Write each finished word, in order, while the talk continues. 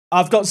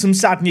I've got some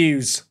sad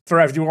news for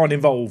everyone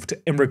involved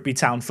in Rugby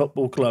Town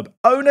Football Club.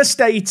 Owner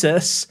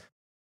status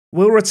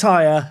will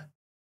retire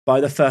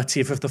by the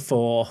 30th of the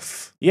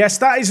 4th. Yes,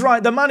 that is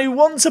right. The man who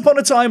once upon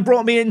a time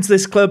brought me into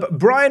this club,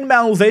 Brian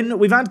Melvin.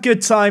 We've had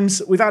good times.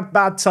 We've had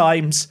bad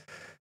times.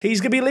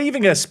 He's going to be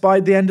leaving us by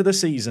the end of the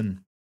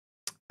season.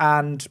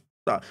 And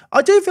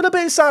I do feel a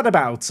bit sad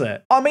about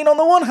it. I mean, on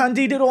the one hand,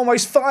 he did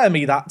almost fire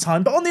me that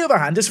time, but on the other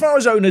hand, as far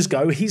as owners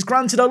go, he's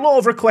granted a lot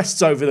of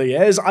requests over the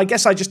years. I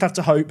guess I just have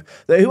to hope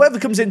that whoever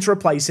comes in to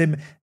replace him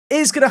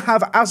is going to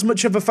have as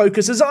much of a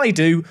focus as I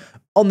do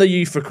on the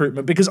youth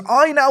recruitment, because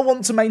I now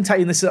want to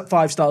maintain this at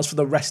 5 stars for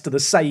the rest of the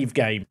save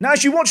game. Now,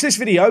 as you watch this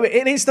video,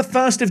 it is the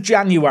 1st of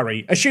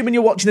January, assuming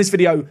you're watching this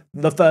video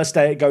the first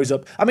day it goes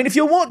up. I mean, if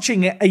you're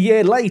watching it a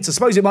year late, I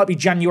suppose it might be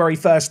January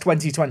 1st,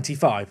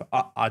 2025.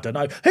 I don't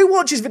know. Who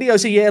watches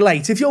videos a year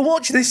late? If you're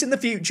watching this in the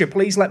future,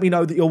 please let me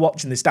know that you're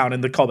watching this down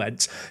in the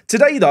comments.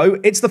 Today, though,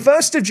 it's the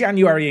 1st of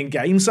January in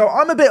game, so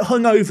I'm a bit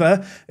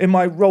hungover in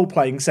my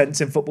role-playing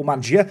sense in Football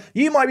Manager.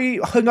 You might be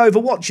hungover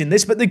watching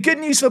this, but the good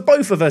news for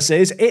both of us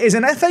is it is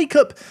an FA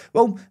Cup,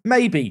 well,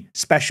 maybe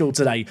special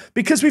today,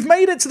 because we've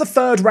made it to the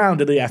 3rd round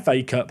of the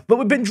FA Cup, but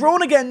we've been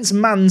drawn against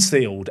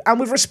Mansfield,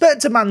 and with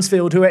respect to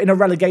Mansfield, who are in a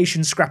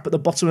relegation scrap at the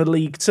bottom of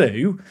League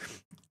 2,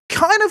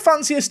 kind of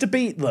fancy us to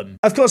beat them.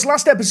 Of course,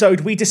 last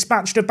episode we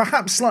dispatched a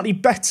perhaps slightly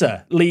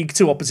better League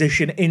 2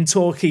 opposition in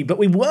Torquay, but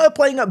we were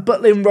playing at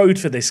Butlin Road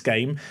for this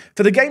game.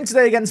 For the game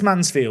today against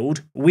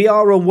Mansfield, we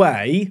are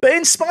away, but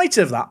in spite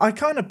of that, I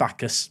kind of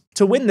back us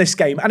to win this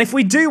game, and if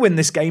we do win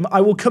this game, I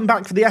will come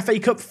back for the FA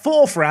Cup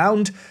 4th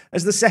round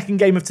as the second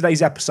game of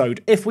today's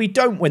episode. If we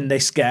don't win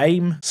this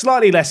game,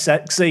 slightly less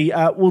sexy,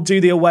 we'll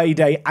do the away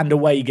day and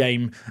away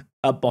game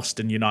at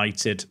Boston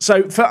United.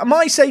 So for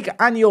my sake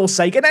and your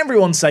sake and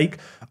everyone's sake,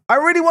 I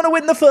really want to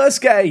win the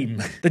first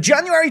game. The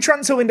January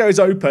transfer window is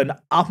open.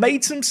 I've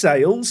made some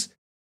sales.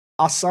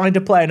 I signed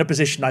a player in a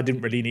position I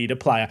didn't really need a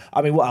player.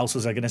 I mean, what else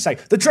was I going to say?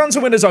 The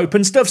transfer window's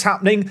open, stuff's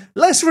happening.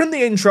 Let's run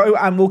the intro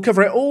and we'll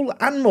cover it all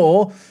and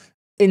more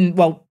in,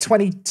 well,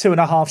 22 and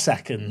a half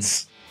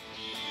seconds.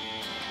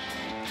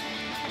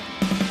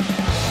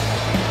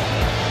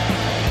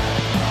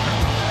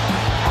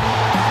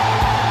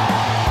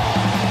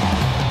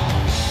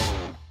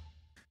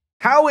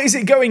 How is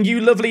it going, you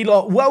lovely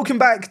lot? Welcome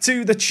back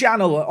to the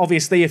channel.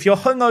 Obviously, if you're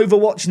hungover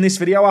watching this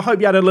video, I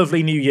hope you had a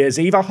lovely New Year's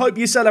Eve. I hope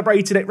you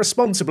celebrated it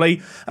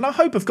responsibly. And I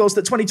hope, of course,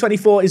 that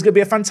 2024 is going to be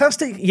a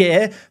fantastic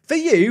year for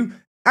you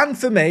and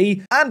for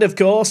me. And, of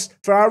course,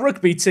 for our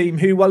rugby team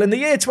who, well, in the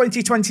year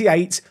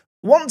 2028,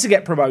 want to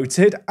get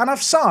promoted. And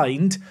I've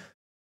signed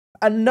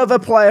another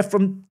player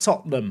from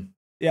Tottenham.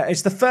 Yeah,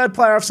 it's the 3rd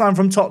player I've signed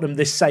from Tottenham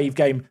this save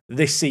game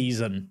this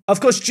season.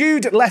 Of course,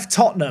 Jude left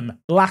Tottenham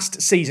last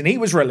season. He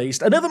was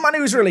released. Another man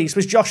who was released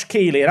was Josh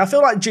Keeley. And I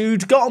feel like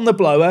Jude got on the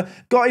blower,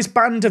 got his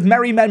band of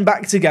merry men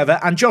back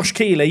together, and Josh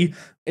Keeley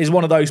is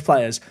one of those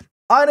players.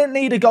 I didn't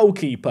need a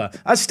goalkeeper.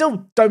 I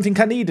still don't think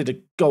I needed a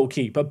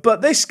goalkeeper.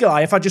 But this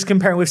guy, if I just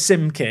compare him with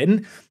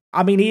Simkin,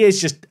 I mean, he is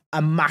just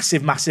a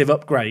massive, massive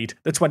upgrade,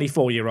 the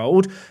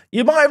 24-year-old.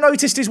 You might have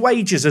noticed his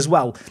wages as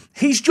well.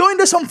 He's joined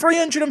us on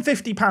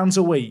 £350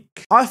 a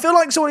week. I feel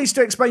like someone needs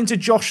to explain to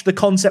Josh the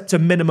concept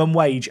of minimum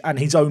wage and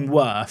his own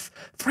worth.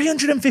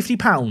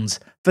 £350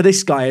 for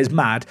this guy is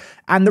mad.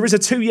 And there is a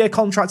 2-year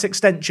contract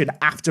extension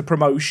after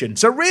promotion.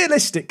 So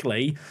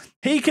realistically,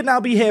 he could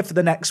now be here for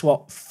the next,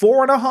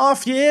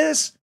 4.5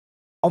 years?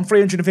 On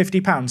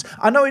 £350.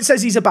 I know it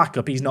says he's a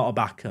backup. He's not a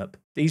backup.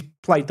 He's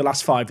played the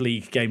last 5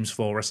 league games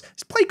for us.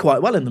 He's played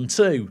quite well in them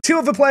too. 2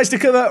 other players to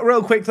cover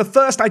real quick. The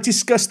first, I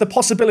discussed the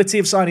possibility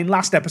of signing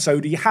last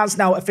episode. He has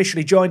now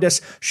officially joined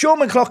us. Sean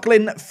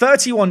McLaughlin,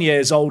 31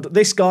 years old.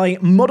 This guy,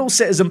 model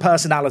citizen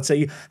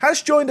personality,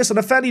 has joined us on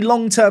a fairly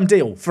long-term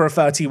deal for a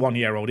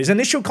 31-year-old. His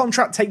initial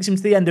contract takes him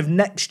to the end of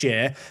next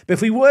year, but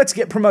if we were to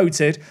get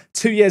promoted,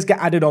 2 years get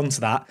added on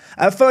to that.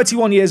 At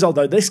 31 years old,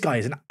 though, this guy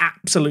is an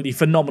absolutely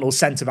phenomenal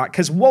centre-back,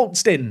 has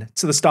waltzed in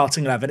to the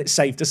starting 11, it's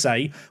safe to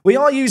say. We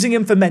are using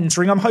him for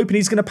mentoring. I'm hoping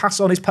he's going to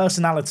pass on his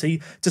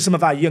personality to some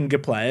of our younger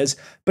players,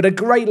 but a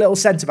great little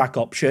centre-back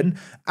option.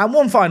 And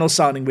one final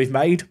signing we've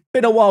made.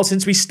 Been a while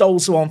since we stole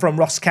someone from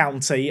Ross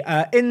County.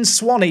 In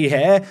Swanee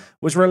here,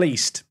 was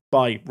released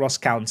by Ross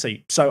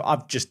County, so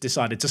I've just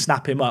decided to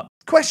snap him up.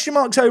 Question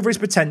marks over his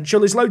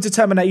potential. His low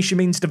determination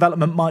means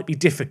development might be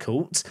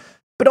difficult,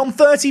 but on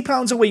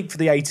 £30 a week for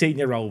the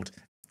 18-year-old,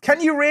 can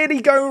you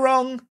really go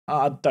wrong?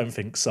 I don't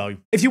think so.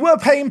 If you were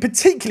paying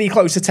particularly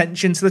close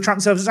attention to the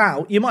transfers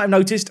out, you might have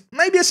noticed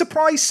maybe a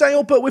surprise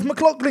sale, but with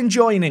McLaughlin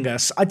joining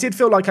us, I did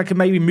feel like I could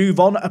maybe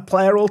move on a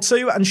player or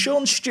two, and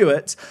Sean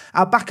Stewart,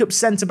 our backup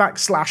centre-back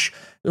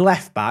 /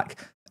 left-back,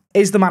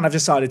 is the man I've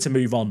decided to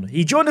move on.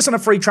 He joined us on a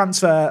free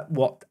transfer,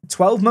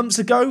 12 months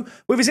ago?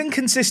 With his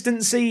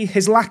inconsistency,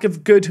 his lack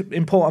of good,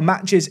 important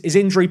matches, his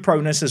injury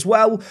proneness as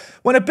well,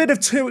 when a bid of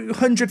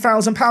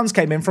 £200,000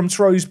 came in from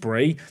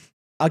Shrewsbury,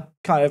 I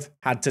kind of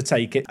had to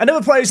take it.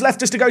 Another player who's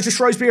left us to go to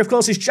Shrewsbury, of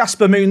course, is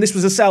Jasper Moon. This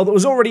was a sale that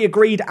was already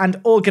agreed and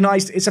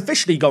organised. It's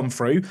officially gone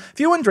through. If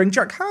you're wondering,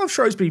 Jack, how have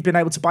Shrewsbury been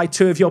able to buy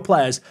 2 of your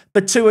players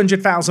for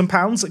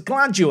 £200,000?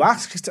 Glad you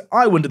asked.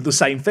 I wondered the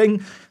same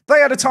thing. They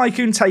had a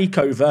Tycoon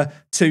takeover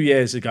 2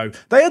 years ago.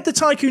 They had the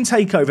Tycoon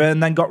takeover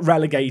and then got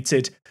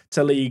relegated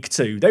to League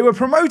 2. They were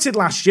promoted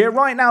last year.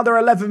 Right now, they're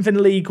 11th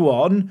in League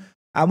 1.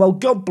 And well,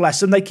 God bless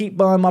them, they keep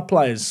buying my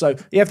players. So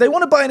yeah, if they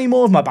want to buy any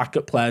more of my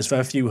backup players for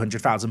a few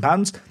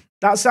 £100,000,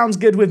 that sounds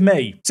good with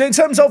me. So in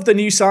terms of the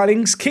new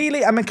signings,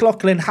 Keeley and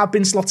McLaughlin have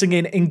been slotting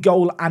in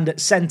goal and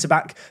at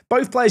centre-back.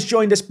 Both players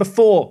joined us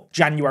before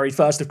January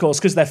 1st, of course,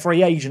 because they're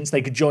free agents.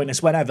 They could join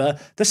us whenever.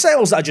 The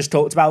sales that I just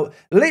talked about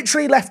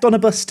literally left on a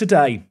bus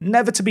today,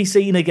 never to be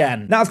seen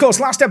again. Now, of course,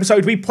 last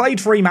episode, we played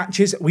 3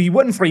 matches. We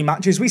won 3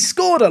 matches. We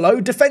scored a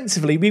load.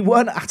 Defensively, we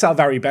weren't at our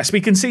very best.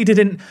 We conceded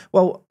in,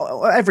 well,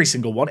 every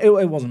single one.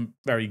 It wasn't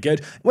very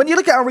good. When you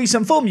look at our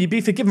recent form, you'd be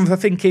forgiven for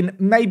thinking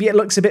maybe it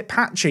looks a bit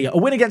patchy. A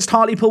win against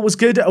Hartlepool was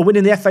good. A win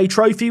in the FA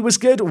Trophy was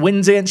good.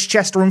 Wins against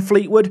Chester and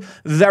Fleetwood,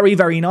 very,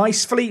 very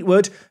nice.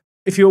 Fleetwood,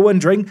 if you're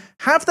wondering,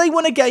 have they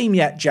won a game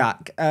yet,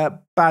 Jack?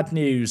 Bad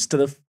news to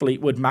the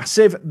Fleetwood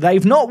Massive.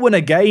 They've not won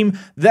a game.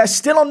 They're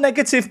still on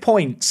negative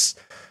points.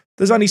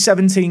 There's only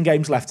 17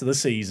 games left of the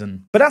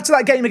season. But after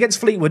that game against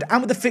Fleetwood,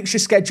 and with the fixture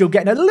schedule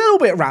getting a little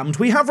bit rammed,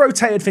 we have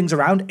rotated things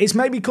around. It's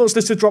maybe caused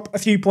us to drop a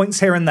few points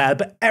here and there,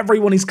 but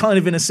everyone is kind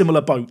of in a similar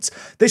boat.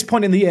 This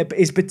point in the year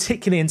is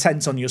particularly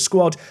intense on your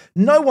squad.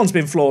 No one's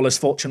been flawless,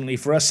 fortunately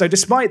for us, so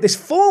despite this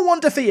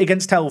 4-1 defeat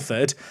against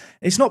Telford,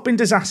 it's not been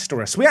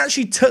disastrous. We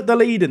actually took the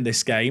lead in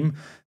this game,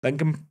 then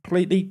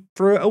completely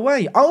threw it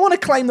away. I want to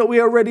claim that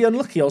we were really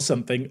unlucky or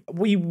something.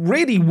 We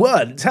really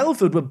weren't.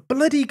 Telford were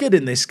bloody good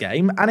in this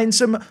game, and in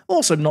some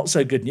also not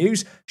so good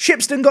news,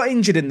 Shipston got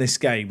injured in this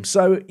game.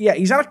 So yeah,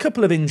 he's had a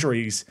couple of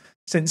injuries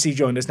since he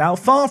joined us now.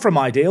 Far from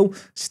ideal,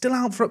 still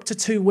out for up to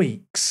 2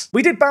 weeks.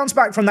 We did bounce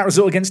back from that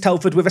result against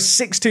Telford with a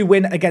 6-2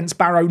 win against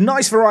Barrow.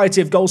 Nice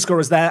variety of goal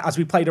scorers there as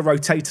we played a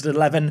rotated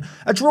 11.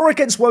 A draw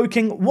against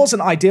Woking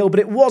wasn't ideal, but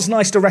it was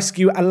nice to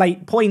rescue a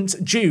late point.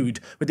 Jude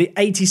with the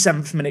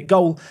 87th minute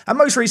goal. And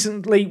most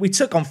recently, we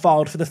took on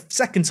Fylde for the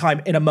 2nd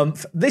time in a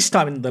month, this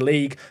time in the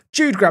league.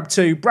 Jude grabbed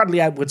 2,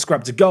 Bradley Edwards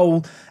grabbed a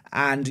goal.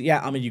 And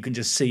yeah, I mean, you can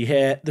just see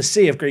here the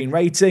sea of green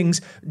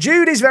ratings.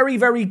 Jude is very,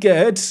 very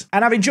good.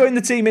 And having joined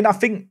the team in, I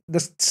think, the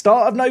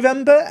start of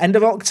November, end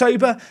of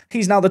October,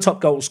 he's now the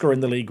top goal scorer in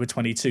the league with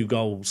 22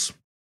 goals.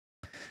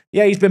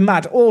 Yeah, he's been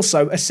mad.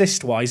 Also,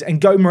 assist-wise, and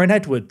Gomer and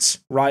Edwards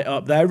right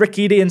up there.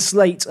 Ricky D and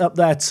Slate up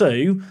there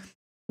too.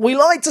 We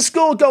like to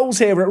score goals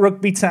here at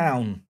Rugby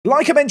Town.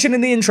 Like I mentioned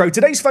in the intro,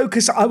 today's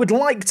focus I would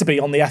like to be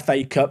on the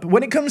FA Cup.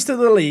 When it comes to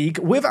the league,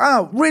 with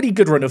our really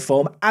good run of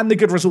form and the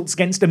good results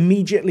against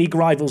immediate league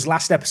rivals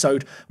last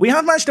episode, we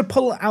have managed to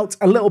pull out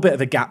a little bit of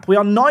a gap. We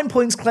are 9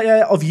 points clear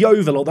of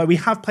Yeovil, although we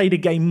have played a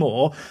game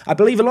more. I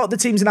believe a lot of the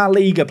teams in our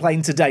league are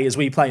playing today as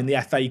we play in the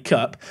FA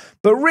Cup.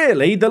 But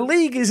really, the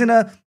league is in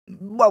a,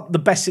 well, the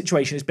best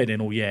situation it's been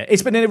in all year.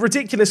 It's been in a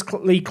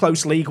ridiculously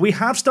close league. We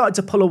have started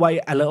to pull away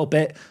a little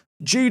bit.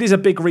 Jude is a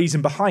big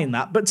reason behind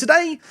that. But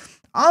today,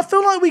 I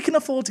feel like we can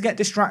afford to get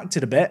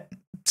distracted a bit.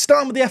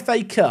 Starting with the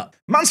FA Cup.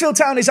 Mansfield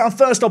Town is our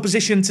first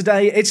opposition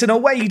today. It's an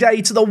away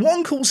day to the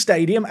One Call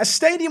Stadium, a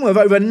stadium with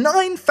over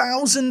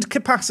 9,000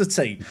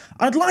 capacity.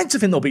 I'd like to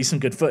think there'll be some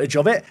good footage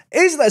of it.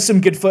 Is there some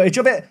good footage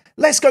of it?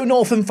 Let's go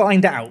north and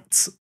find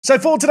out. So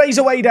for today's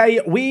away day,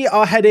 we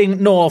are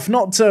heading north,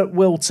 not to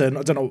Wilton.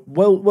 I don't know,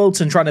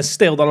 Wilton trying to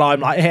steal the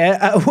limelight here.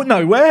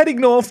 No, we're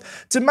heading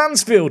north to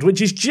Mansfield,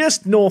 which is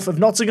just north of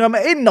Nottingham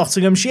in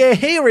Nottinghamshire.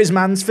 Here is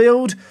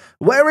Mansfield.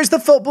 Where is the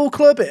football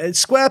club? It's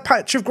a square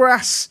patch of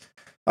grass.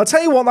 I'll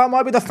tell you what, that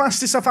might be the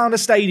fastest I found a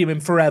stadium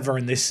in forever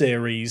in this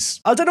series.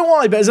 I don't know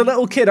why, but as a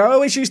little kid, I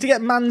always used to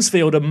get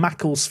Mansfield and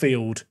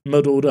Macclesfield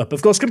muddled up.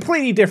 Of course,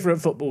 completely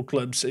different football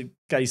clubs, in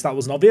case that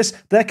wasn't obvious.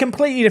 They're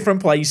completely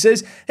different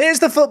places. Here's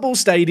the football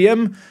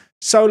stadium.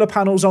 Solar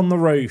panels on the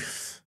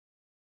roof.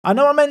 I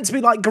know I'm meant to be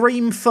like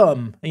green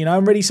thumb. You know,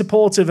 I'm really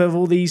supportive of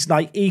all these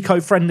like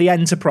eco-friendly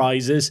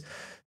enterprises.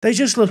 They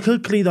just look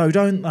ugly though,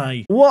 don't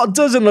they? What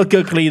doesn't look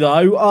ugly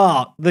though?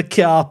 Ah, the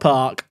car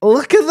park.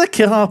 Look at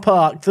the car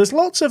park. There's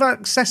lots of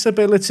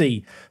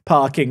accessibility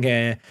parking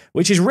here,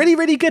 which is really,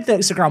 really good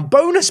next to ground.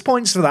 Bonus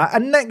points for that.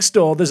 And next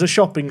door, there's a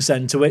shopping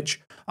centre, which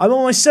I'm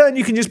almost certain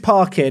you can just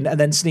park in and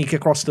then sneak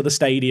across to the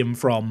stadium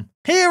from.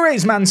 Here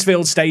is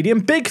Mansfield Stadium.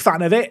 Big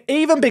fan of it.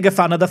 Even bigger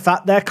fan of the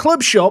fact their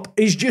club shop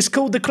is just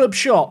called the club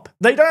shop.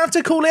 They don't have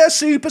to call it a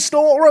superstore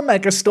or a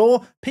mega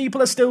store.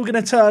 People are still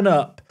going to turn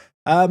up.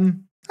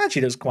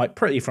 Actually, looks quite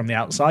pretty from the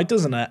outside,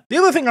 doesn't it? The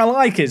other thing I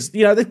like is,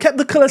 you know, they've kept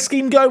the colour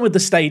scheme going with the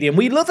stadium.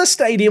 We love a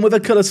stadium with a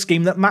colour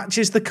scheme that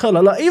matches the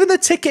colour. Look, even the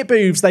ticket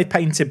booths they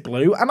painted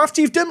blue. And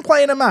after you've done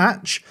playing a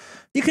match,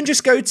 you can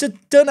just go to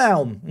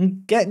Dunelm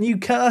and get new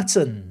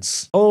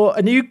curtains. Or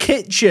a new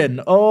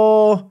kitchen.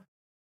 Or,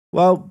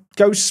 well,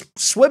 go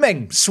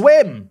swimming.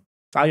 Swim.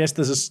 I guess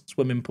there's a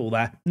swimming pool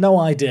there. No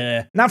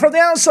idea. Now, from the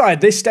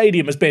outside, this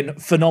stadium has been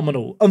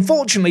phenomenal.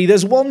 Unfortunately,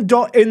 there's one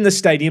dot in the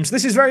stadium, so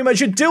this is very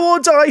much a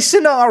do-or-die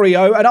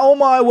scenario, and oh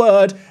my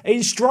word,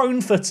 it's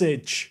drone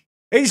footage.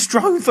 It's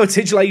drone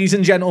footage, ladies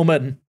and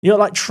gentlemen. You're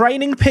like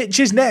training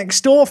pitches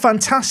next door,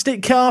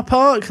 fantastic car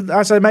park.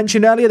 As I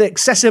mentioned earlier, the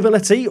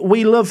accessibility,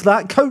 we love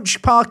that.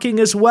 Coach parking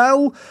as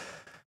well.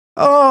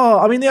 Oh,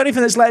 I mean, the only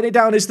thing that's letting it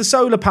down is the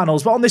solar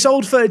panels, but on this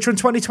old footage from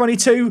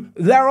 2022,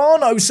 there are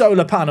no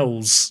solar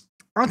panels.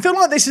 I feel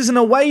like this is an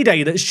away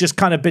day that's just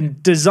kind of been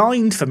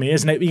designed for me,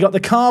 isn't it? You got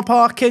the car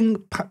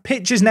parking,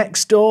 pitches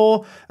next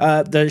door,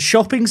 the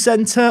shopping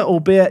centre,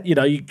 albeit, you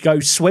know, you go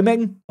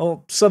swimming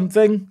or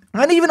something.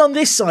 And even on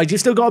this side, you've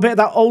still got a bit of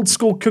that old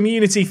school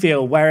community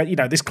feel where, you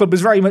know, this club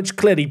was very much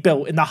clearly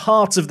built in the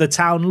heart of the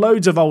town,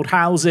 loads of old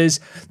houses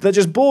that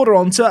just border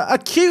onto a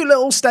cute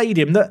little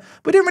stadium that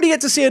we didn't really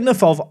get to see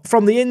enough of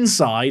from the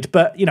inside.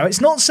 But, you know, it's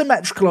not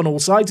symmetrical on all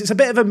sides. It's a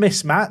bit of a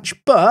mismatch,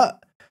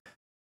 but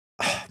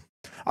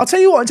I'll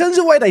tell you what, in terms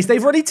of away days,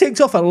 they've already ticked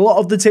off a lot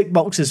of the tick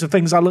boxes for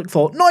things I look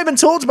for. Not even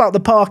talked about the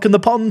park and the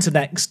pond to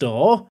next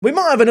door. We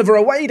might have another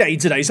away day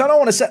today, so I don't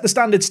want to set the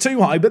standards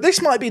too high, but this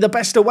might be the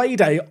best away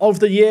day of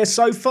the year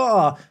so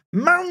far.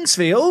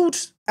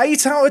 Mansfield,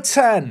 8 out of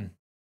 10.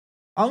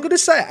 I'm going to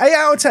say 8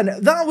 out of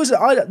 10.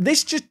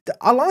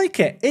 I like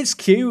it. It's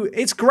cute.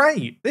 It's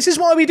great. This is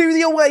why we do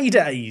the away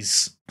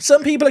days.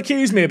 Some people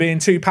accuse me of being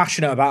too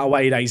passionate about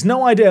away days.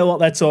 No idea what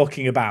they're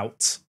talking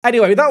about.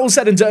 Anyway, with that all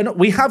said and done,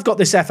 we have got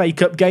this FA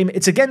Cup game.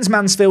 It's against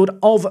Mansfield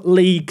of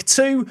League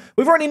 2.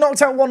 We've already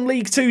knocked out one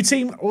League 2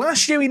 team.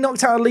 Last year we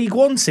knocked out a League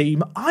 1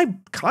 team. I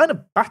kind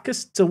of back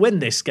us to win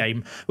this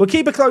game. We'll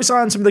keep a close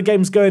eye on some of the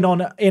games going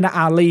on in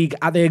our league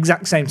at the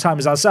exact same time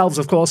as ourselves,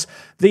 of course.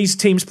 These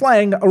teams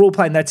playing are all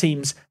playing their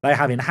teams they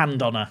have in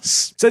hand on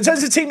us. So in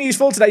terms of team news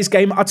for today's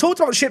game, I talked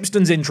about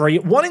Shipston's injury.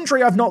 One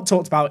injury I've not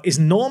talked about is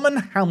Norman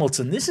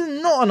Hamilton. This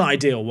is not an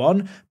ideal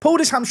one. Pulled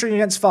his hamstring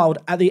against Fylde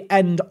at the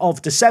end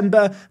of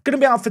December. Going to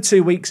be out for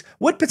 2 weeks.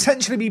 Would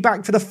potentially be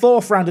back for the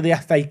 4th round of the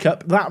FA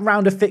Cup. That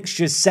round of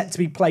fixtures set to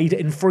be played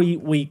in 3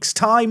 weeks'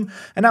 time.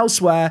 And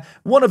elsewhere,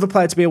 one other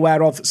player to be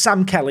aware of,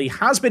 Sam Kelly,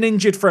 has been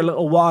injured for a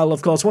little while.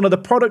 Of course, one of the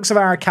products of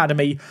our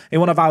academy in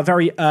one of our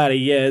very early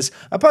years.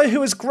 A player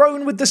who has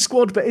grown with the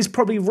squad but is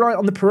probably right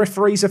on the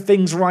peripheries of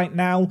things right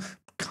now.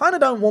 Kind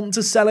of don't want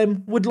to sell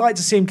him, would like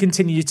to see him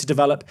continue to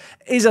develop.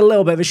 It is a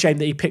little bit of a shame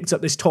that he picked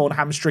up this torn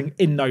hamstring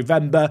in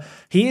November.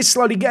 He is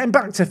slowly getting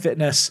back to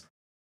fitness,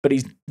 but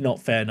he's not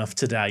fair enough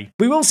today.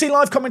 We will see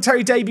live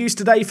commentary debuts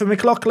today for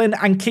McLaughlin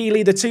and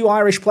Keeley, the 2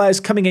 Irish players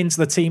coming into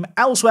the team.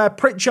 Elsewhere,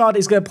 Pritchard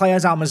is going to play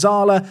as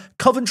Almazala.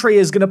 Coventry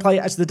is going to play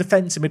as the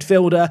defensive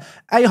midfielder.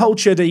 Ahol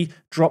Chuddy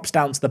drops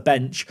down to the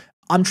bench.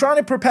 I'm trying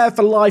to prepare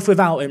for life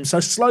without him,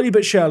 so slowly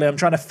but surely I'm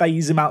trying to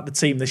phase him out the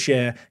team this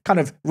year, kind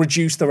of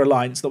reduce the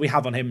reliance that we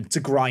have on him to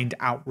grind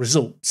out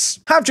results.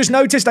 Have just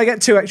noticed I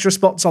get 2 extra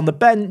spots on the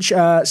bench.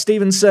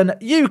 Stevenson,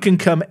 you can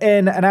come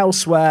in, and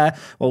elsewhere,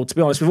 well, to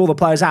be honest, with all the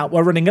players out,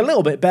 we're running a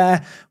little bit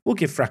bare. We'll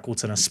give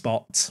Freckleton a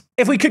spot.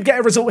 If we could get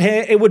a result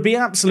here, it would be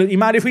absolutely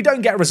mad. If we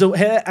don't get a result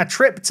here, a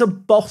trip to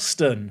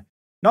Boston.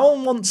 No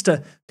one wants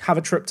to have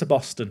a trip to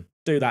Boston.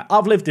 Do that.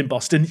 I've lived in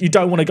Boston. You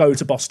don't want to go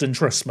to Boston,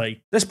 trust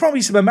me. There's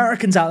probably some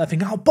Americans out there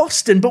thinking, oh,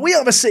 Boston, but we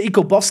have a city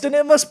called Boston.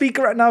 It must be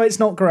great. No, it's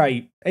not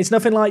great. It's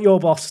nothing like your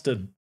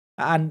Boston.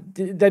 And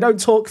they don't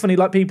talk funny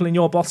like people in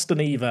your Boston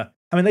either.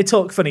 I mean, they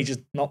talk funny, just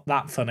not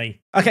that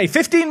funny. Okay,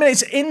 15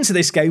 minutes into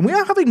this game, we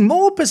are having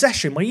more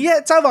possession. We're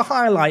yet to have a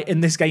highlight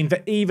in this game for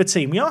either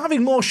team. We are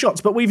having more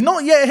shots, but we've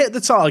not yet hit the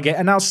target,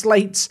 and now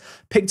Slate's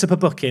picked up a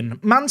booking.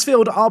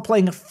 Mansfield are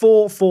playing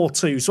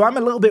 4-4-2, so I'm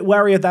a little bit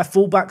wary of their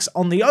fullbacks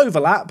on the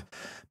overlap.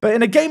 But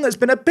in a game that's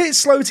been a bit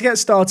slow to get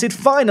started,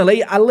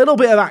 finally, a little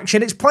bit of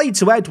action. It's played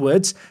to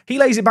Edwards. He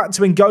lays it back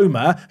to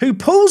Ngoma, who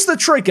pulls the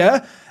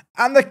trigger,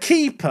 and the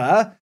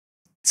keeper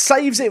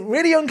saves it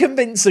really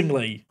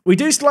unconvincingly. We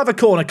do still have a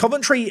corner.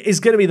 Coventry is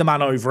going to be the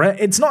man over it.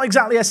 It's not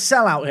exactly a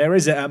sellout here,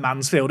 is it, at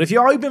Mansfield? If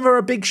you're hoping for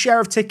a big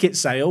share of ticket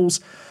sales,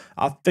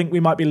 I think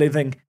we might be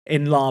living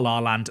in La La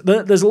Land.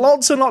 There's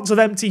lots and lots of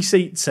empty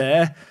seats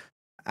here.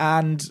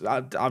 And,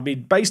 I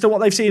mean, based on what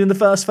they've seen in the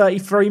first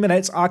 33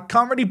 minutes, I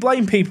can't really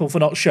blame people for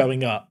not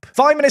showing up.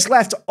 5 minutes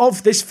left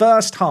of this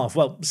first half.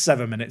 Well,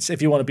 7 minutes,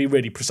 if you want to be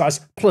really precise,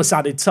 plus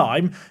added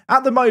time.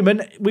 At the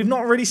moment, we've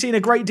not really seen a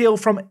great deal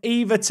from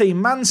either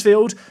team.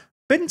 Mansfield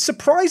been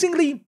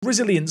surprisingly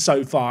resilient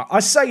so far. I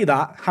say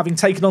that, having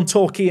taken on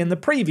Torquay in the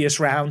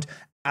previous round,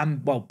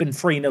 and, well, been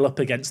 3-0 up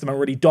against them and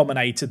really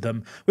dominated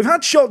them. We've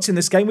had shots in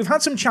this game, we've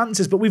had some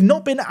chances, but we've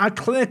not been our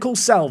clinical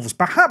selves.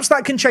 Perhaps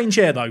that can change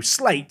here, though.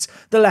 Slate,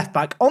 the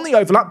left-back, on the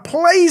overlap,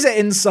 plays it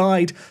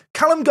inside.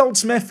 Callum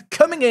Goldsmith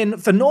coming in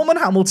for Norman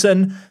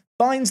Hamilton,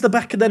 finds the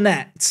back of the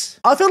net.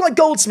 I feel like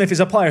Goldsmith is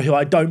a player who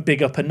I don't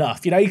big up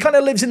enough. You know, he kind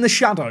of lives in the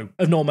shadow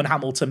of Norman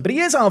Hamilton, but he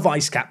is our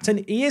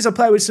vice-captain. He is a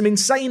player with some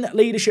insane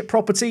leadership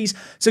properties,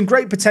 some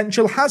great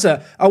potential, has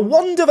a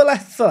wand of a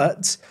left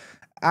foot,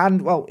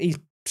 and, well, he's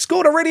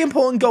scored a really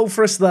important goal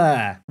for us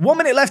there. 1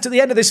 minute left at the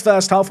end of this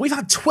first half. We've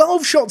had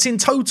 12 shots in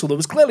total. There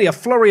was clearly a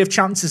flurry of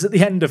chances at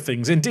the end of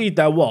things. Indeed,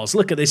 there was.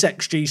 Look at this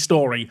XG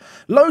story.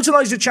 Loads and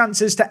loads of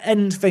chances to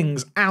end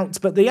things out,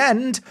 but the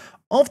end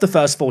of the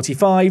first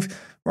 45,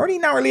 we're only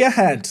narrowly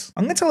ahead.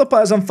 I'm going to tell the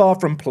players I'm far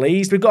from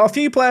pleased. We've got a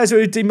few players who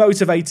are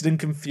demotivated and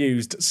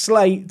confused.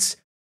 Slate,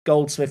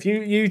 Goldsmith,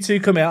 you two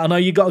come here. I know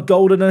you got a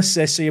golden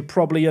assist, so you're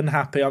probably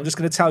unhappy. I'm just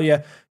going to tell you,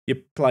 you're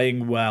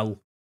playing well.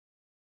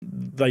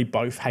 They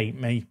both hate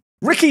me.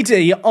 Ricky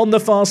D on the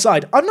far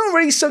side. I've not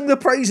really sung the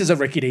praises of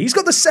Ricky D. He's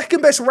got the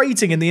second best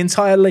rating in the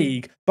entire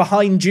league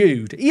behind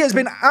Jude. He has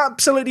been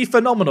absolutely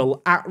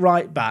phenomenal at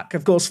right back.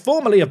 Of course,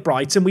 formerly of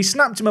Brighton, we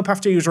snapped him up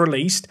after he was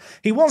released.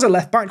 He was a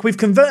left back. We've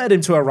converted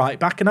him to a right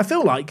back, and I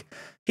feel like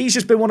he's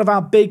just been one of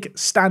our big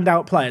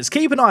standout players.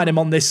 Keep an eye on him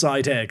on this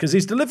side here, because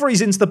his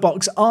deliveries into the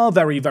box are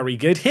very, very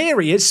good.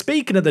 Here he is,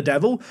 speaking of the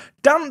devil,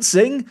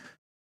 dancing,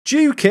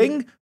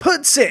 juking,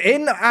 puts it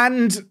in,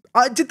 and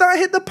did that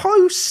hit the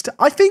post?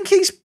 I think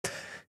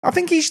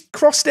he's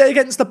crossed it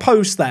against the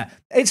post there.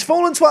 It's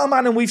fallen to our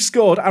man and we've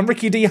scored, and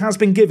Ricky D has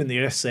been given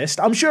the assist.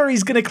 I'm sure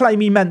he's going to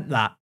claim he meant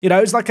that. You know,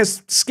 it's like a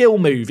skill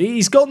move.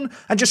 He's gone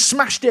and just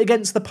smashed it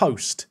against the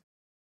post.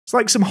 It's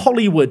like some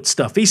Hollywood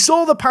stuff. He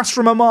saw the pass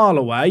from a mile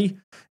away.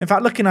 In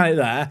fact, looking at it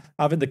there,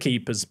 I think the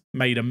keeper's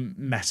made a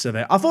mess of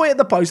it. I thought it hit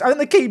the post. I think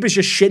the keeper's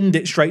just shinned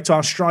it straight to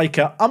our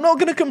striker. I'm not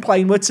going to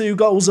complain, we're 2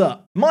 goals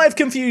up. Might have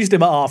confused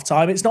him at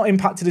half-time. It's not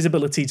impacted his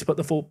ability to put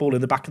the football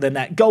in the back of the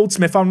net.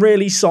 Goldsmith, I'm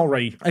really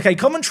sorry. Okay,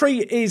 commentary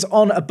is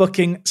on a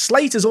booking.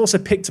 Slate has also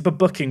picked up a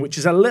booking, which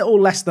is a little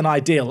less than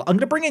ideal. I'm going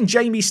to bring in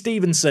Jamie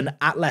Stevenson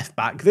at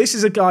left-back. This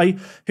is a guy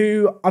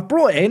who I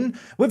brought in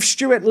with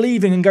Stuart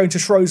leaving and going to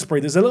Shrewsbury.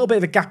 There's a little bit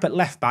of a gap at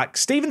left-back.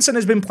 Stevenson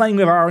has been playing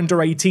with our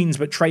under-18s,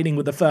 but training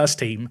with the first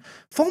team.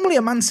 Formerly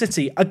a Man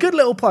City, a good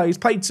little player who's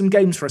played some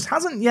games for us,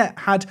 hasn't yet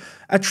had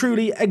a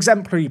truly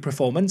exemplary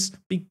performance.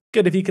 Be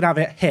good if you could have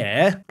it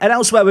here. And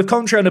elsewhere, with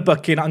commentary on a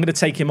booking, I'm going to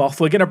take him off.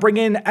 We're going to bring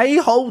in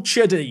A-hole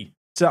Chuddy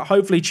to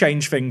hopefully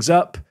change things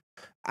up.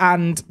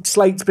 And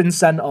Slate's been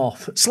sent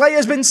off. Slate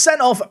has been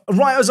sent off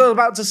right as I was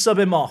about to sub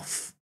him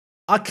off.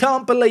 I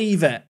can't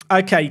believe it.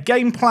 Okay,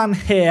 game plan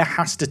here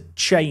has to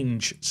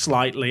change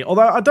slightly.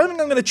 Although I don't think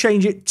I'm going to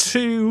change it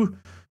too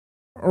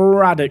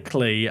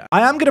radically.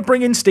 I am going to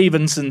bring in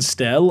Stevenson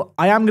still.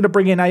 I am going to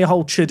bring in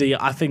A-hole Chuddy,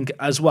 I think,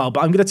 as well.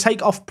 But I'm going to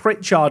take off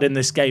Pritchard in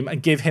this game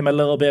and give him a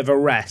little bit of a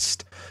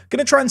rest.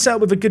 Going to try and set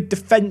up with a good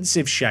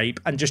defensive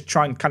shape and just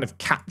try and kind of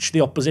catch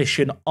the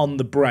opposition on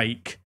the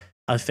break,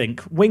 I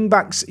think.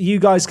 Wingbacks, you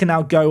guys can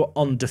now go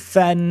on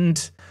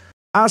defend.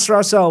 As for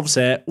ourselves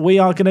here, we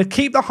are going to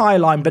keep the high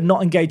line but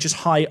not engage as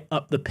high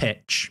up the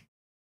pitch.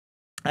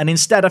 And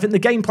instead, I think the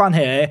game plan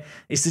here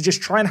is to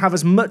just try and have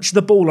as much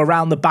the ball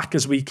around the back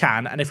as we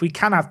can. And if we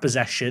can have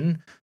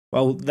possession,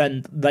 well,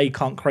 then they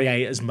can't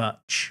create as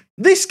much.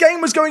 This game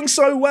was going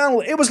so well.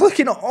 It was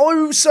looking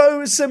oh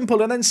so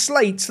simple. And then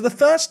Slate, for the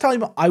first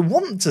time, I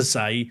want to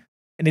say,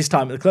 in his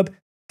time at the club,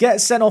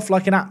 gets sent off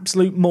like an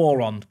absolute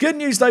moron. Good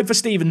news, though, for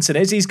Stevenson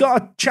is he's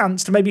got a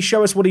chance to maybe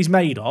show us what he's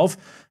made of.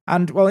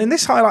 And, well, in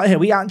this highlight here,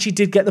 we actually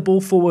did get the ball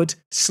forward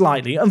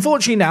slightly.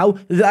 Unfortunately, now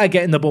they're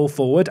getting the ball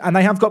forward, and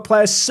they have got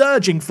players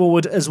surging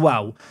forward as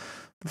well.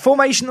 The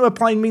formation that we're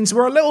playing means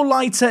we're a little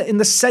lighter in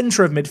the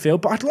centre of midfield,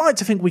 but I'd like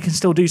to think we can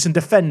still do some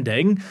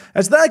defending,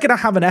 as they're going to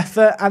have an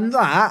effort, and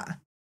that,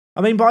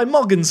 I mean, by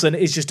Moggenson,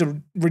 is just a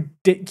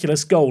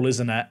ridiculous goal,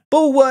 isn't it?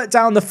 Ball worked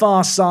down the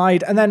far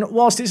side, and then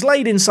whilst it's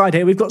laid inside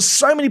here, we've got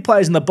so many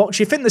players in the box,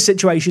 you think the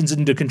situation's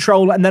under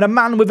control, and then a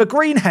man with a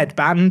green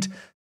headband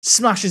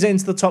smashes it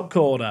into the top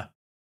corner.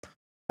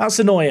 That's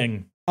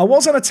annoying. I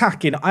wasn't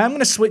attacking. I am going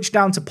to switch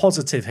down to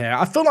positive here.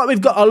 I feel like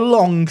we've got a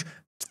long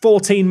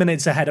 14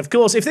 minutes ahead. Of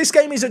course, if this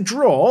game is a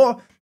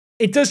draw,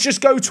 it does just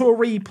go to a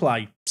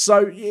replay.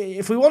 So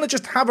if we want to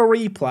just have a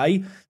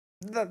replay,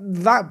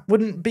 that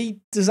wouldn't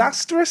be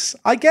disastrous,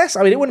 I guess.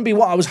 I mean, it wouldn't be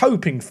what I was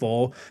hoping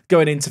for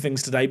going into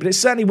things today, but it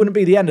certainly wouldn't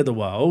be the end of the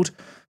world.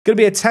 Going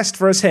to be a test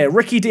for us here.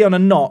 Ricky D on a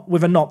knock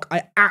with a knock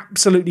I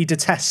absolutely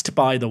detest,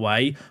 by the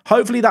way.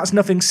 Hopefully that's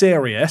nothing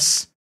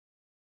serious.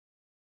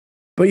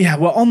 But yeah,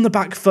 we're on the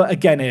back foot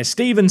again here.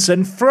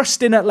 Stevenson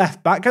thrust in at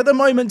left back at the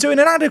moment, doing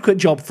an adequate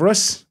job for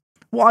us.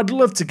 What I'd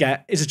love to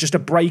get is just a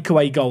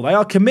breakaway goal. They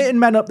are committing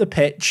men up the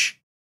pitch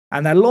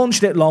and they're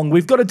launching it long.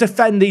 We've got to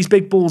defend these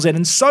big balls in.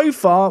 And so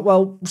far,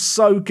 well,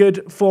 so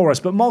good for us.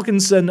 But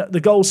Morganson,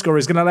 the goal scorer,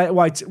 is going to let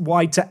it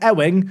wide to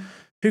Ewing,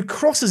 who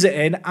crosses it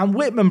in, and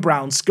Whitman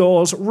Brown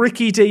scores.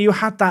 Ricky D, you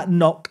had that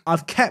knock.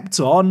 I've kept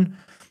on,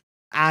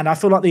 and I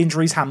feel like the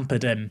injuries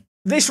hampered him.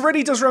 This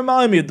really does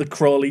remind me of the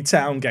Crawley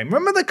Town game.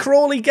 Remember the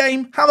Crawley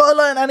game? Have I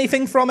learned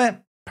anything from it?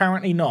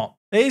 Apparently not.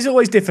 It is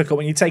always difficult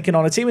when you're taking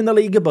on a team in the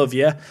league above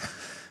you,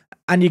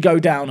 and you go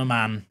down a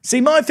man.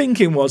 See, my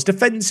thinking was,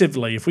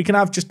 defensively, if we can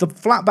have just a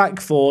flat back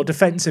four,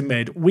 defensive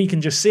mid, we can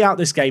just see out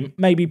this game,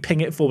 maybe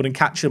ping it forward and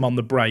catch them on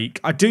the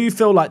break. I do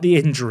feel like the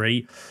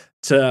injury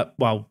to,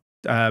 well,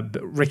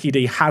 Ricky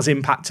D has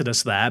impacted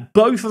us there.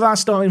 Both of our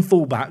starting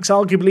fullbacks,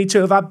 arguably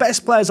two of our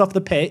best players off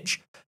the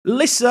pitch.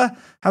 Lissa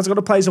has got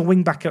to play as a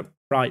wing back at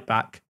right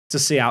back. to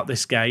see out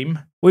this game.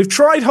 We've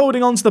tried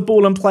holding on to the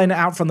ball and playing it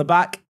out from the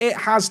back. It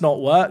has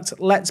not worked,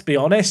 let's be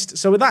honest.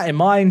 So with that in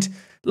mind,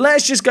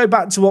 let's just go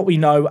back to what we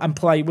know and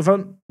play with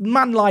a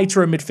man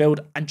lighter in midfield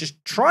and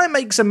just try and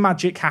make some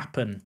magic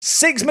happen.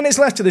 6 minutes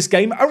left of this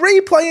game. A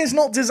replay is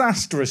not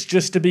disastrous,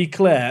 just to be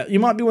clear.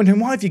 You might be wondering,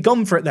 why have you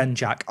gone for it then,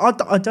 Jack? I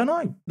don't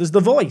know. There's the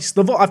voice.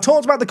 I've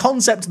talked about the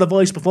concept of the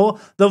voice before.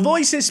 The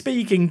voice is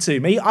speaking to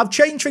me. I've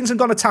changed things and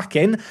gone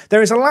attacking.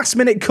 There is a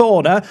last-minute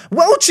corner.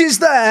 Welch is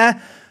there,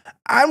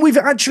 and we've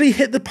actually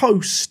hit the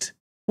post.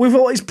 With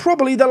what is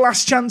probably the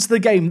last chance of the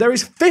game. There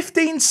is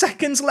 15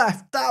 seconds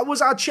left. That was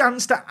our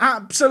chance to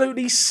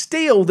absolutely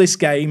steal this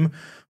game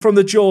from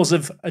the jaws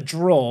of a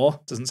draw.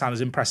 Doesn't sound as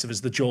impressive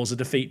as the jaws of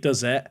defeat,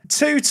 does it?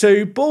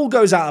 2-2, ball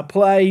goes out of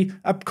play.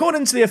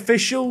 According to the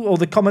official or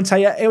the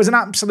commentator, it was an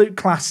absolute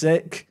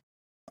classic.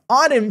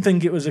 I didn't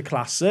think it was a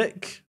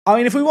classic. I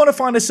mean, if we want to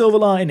find a silver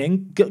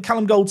lining,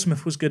 Callum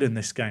Goldsmith was good in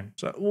this game.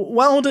 So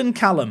well done,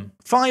 Callum.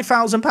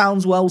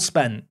 £5,000 well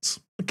spent.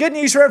 Good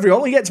news for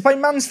everyone, we get to play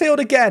Mansfield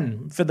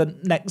again for the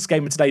next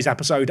game of today's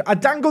episode. I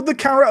dangled the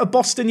carrot of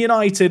Boston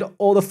United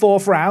or the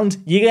fourth round.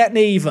 You get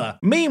neither.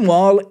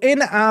 Meanwhile,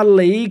 in our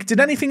league,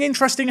 did anything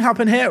interesting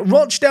happen here?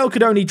 Rochdale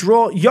could only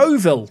draw.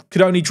 Yeovil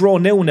could only draw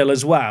 0-0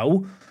 as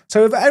well.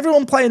 So with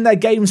everyone playing their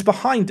games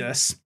behind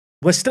us,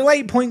 we're still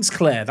 8 points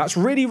clear. That's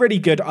really, really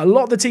good. A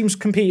lot of the teams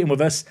competing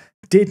with us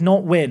did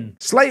not win.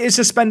 Slate is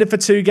suspended for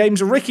 2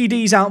 games. Ricky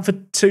D's out for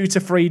 2 to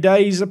 3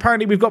 days.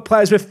 Apparently we've got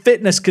players with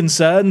fitness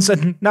concerns,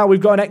 and now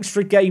we've got an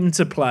extra game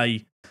to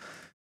play.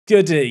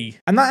 Goody.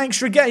 And that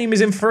extra game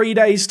is in 3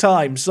 days'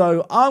 time,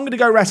 so I'm going to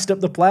go rest up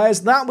the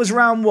players. That was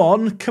round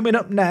 1. Coming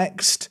up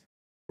next,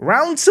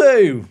 round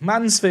 2,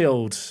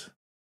 Mansfield.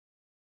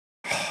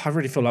 I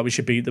really feel like we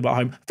should beat them at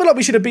home. I feel like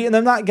we should have beaten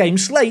them that game.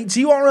 Slate,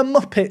 you are a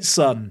muppet,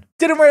 son.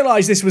 Didn't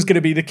realise this was going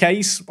to be the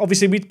case.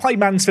 Obviously, we'd play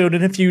Mansfield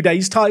in a few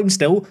days' time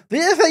still. The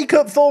FA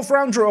Cup 4th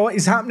round draw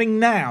is happening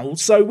now,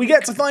 so we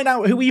get to find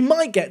out who we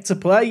might get to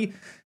play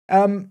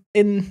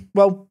in,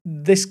 well,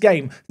 this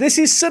game. This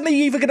is suddenly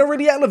either going to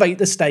really elevate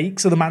the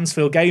stakes of the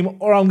Mansfield game,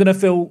 or I'm going to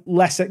feel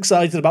less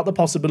excited about the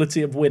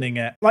possibility of winning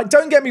it. Like,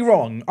 don't get me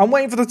wrong, I'm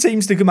waiting for the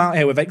teams to come out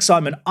here with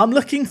excitement. I'm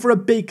looking for a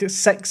big,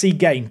 sexy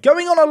game.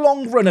 Going on a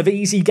long run of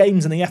easy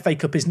games in the FA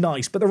Cup is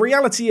nice, but the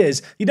reality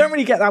is, you don't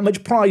really get that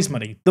much prize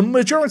money. The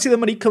majority of the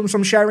money comes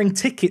from sharing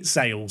ticket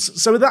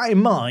sales. So with that in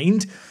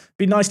mind, it'd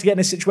be nice to get in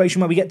a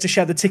situation where we get to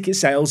share the ticket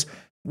sales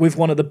with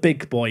one of the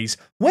big boys.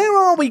 Where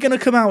are we going to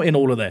come out in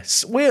all of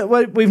this?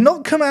 We've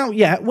not come out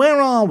yet. Where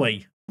are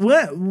we?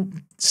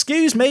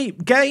 Excuse me,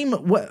 game.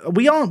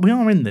 We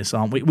are in this,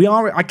 aren't we? We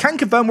are. I can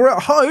confirm we're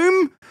at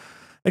home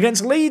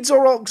against Leeds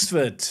or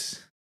Oxford.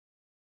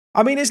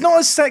 I mean, it's not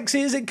as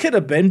sexy as it could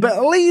have been,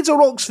 but Leeds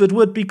or Oxford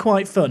would be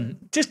quite fun.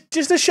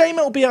 Just a shame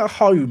it'll be at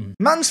home.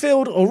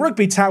 Mansfield or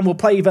Rugby Town will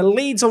play either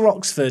Leeds or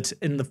Oxford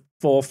in the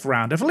 4th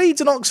round. Have Leeds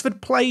and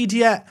Oxford played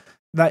yet?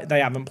 They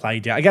haven't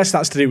played yet. I guess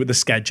that's to do with the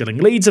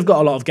scheduling. Leeds have got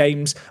a lot of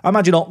games. I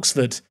imagine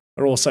Oxford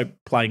are also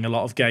playing a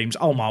lot of games.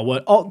 Oh my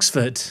word,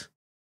 Oxford.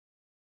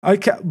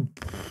 Okay.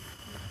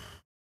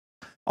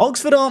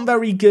 Oxford aren't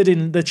very good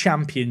in the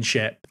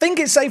Championship. I think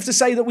it's safe to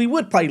say that we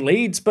would play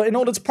Leeds, but in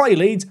order to play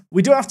Leeds,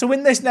 we do have to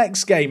win this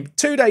next game.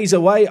 2 days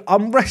away.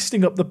 I'm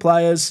resting up the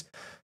players.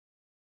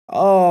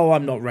 Oh,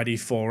 I'm not ready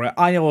for it.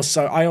 I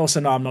also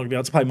know I'm not going to be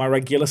able to play my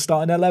regular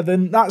starting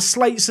 11. That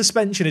Slate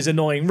suspension is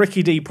annoying.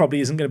 Ricky D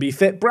probably isn't going to be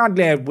fit.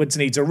 Bradley Edwards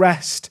needs a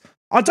rest.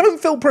 I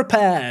don't feel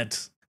prepared.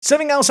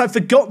 Something else I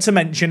forgot to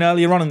mention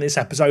earlier on in this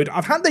episode.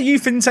 I've had the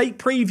youth intake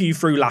preview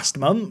through last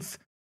month.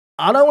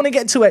 I don't want to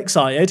get too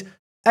excited.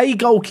 A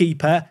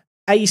goalkeeper,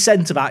 A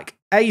centre-back,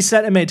 A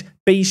centre-mid,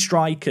 B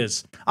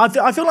strikers. I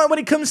feel like when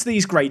it comes to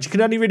these grades, you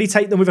can only really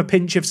take them with a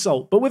pinch of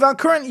salt. But with our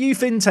current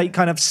youth intake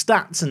kind of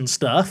stats and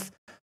stuff,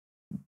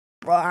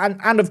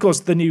 and of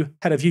course the new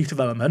head of youth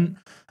development,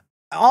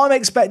 I'm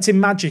expecting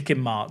magic in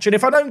March, and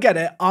if I don't get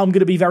it, I'm going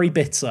to be very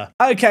bitter.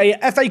 Okay,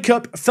 FA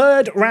Cup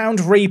 3rd round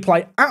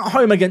replay at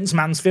home against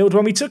Mansfield.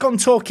 When we took on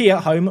Torquay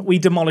at home, we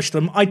demolished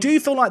them. I do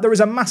feel like there is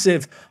a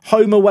massive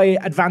home-away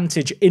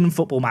advantage in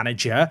Football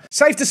Manager.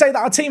 Safe to say that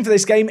our team for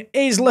this game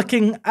is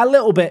looking a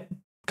little bit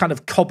kind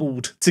of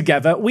cobbled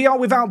together. We are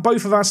without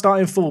both of our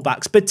starting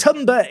fullbacks.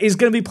 Batumba is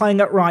going to be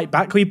playing at right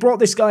back. We brought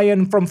this guy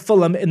in from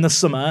Fulham in the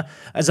summer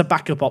as a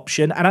backup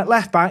option. And at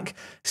left back,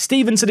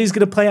 Stevenson is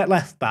going to play at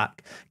left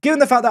back. Given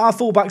the fact that our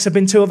fullbacks have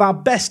been 2 of our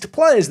best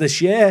players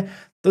this year,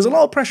 there's a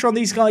lot of pressure on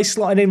these guys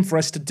slotting in for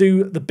us to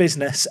do the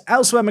business.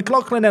 Elsewhere,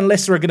 McLaughlin and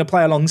Lissa are going to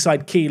play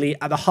alongside Keeley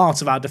at the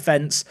heart of our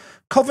defence.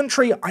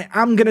 Coventry, I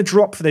am going to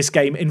drop for this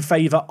game in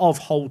favour of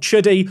Hull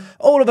Chuddy.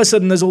 All of a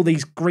sudden, there's all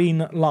these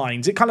green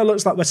lines. It kind of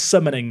looks like we're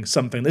summoning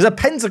something. There's a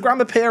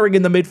pentagram appearing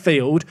in the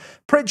midfield.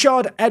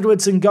 Pritchard,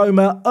 Edwards and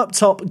Goma up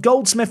top.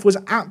 Goldsmith was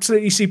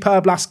absolutely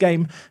superb last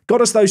game.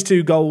 Got us those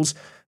 2 goals.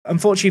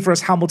 Unfortunately for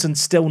us,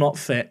 Hamilton's still not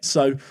fit,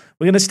 so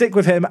we're going to stick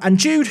with him. And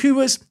Jude, who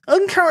was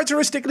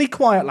uncharacteristically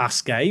quiet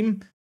last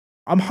game,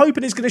 I'm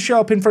hoping he's going to show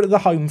up in front of the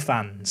home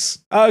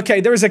fans. Okay,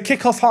 there is a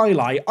kickoff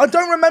highlight. I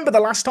don't remember the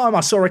last time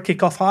I saw a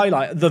kickoff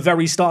highlight at the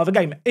very start of a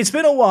game. It's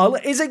been a while.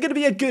 Is it going to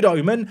be a good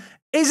omen?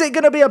 Is it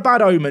going to be a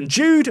bad omen?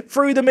 Jude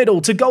through the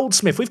middle to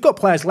Goldsmith. We've got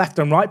players left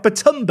and right.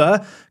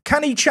 Batumba,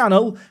 can he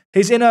channel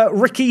his inner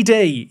Ricky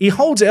D? He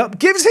holds it up,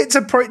 gives it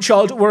to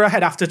Pritchard. We're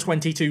ahead after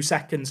 22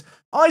 seconds.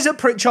 Isaac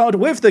Pritchard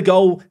with the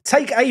goal.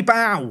 Take a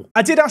bow.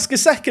 I did ask a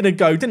second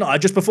ago, didn't I,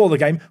 just before the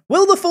game,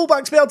 will the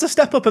fullbacks be able to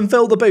step up and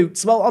fill the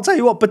boots? Well, I'll tell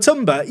you what,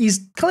 Batumba,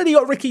 he's clearly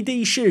got Ricky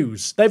D's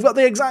shoes. They've got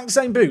the exact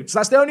same boots.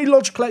 That's the only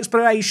logical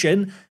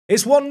explanation.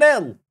 It's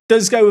 1-0.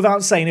 Does go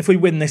without saying, if we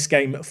win this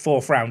game,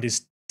 fourth round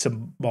is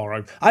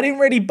tomorrow. I didn't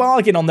really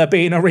bargain on there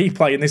being a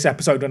replay in this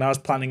episode when I was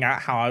planning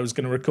out how I was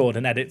going to record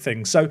and edit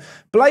things. So,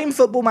 blame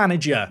Football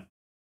Manager.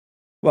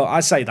 Well,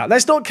 I say that.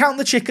 Let's not count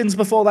the chickens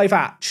before they've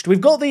hatched.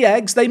 We've got the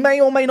eggs. They may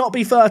or may not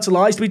be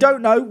fertilised. We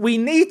don't know. We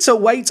need to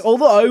wait,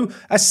 although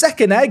a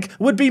second egg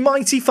would be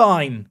mighty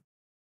fine.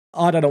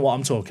 I don't know what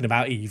I'm talking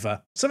about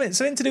either.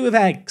 Something to do with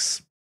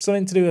eggs.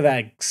 Something to do with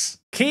eggs.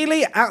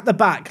 Keeley at the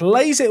back,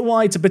 lays it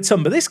wide to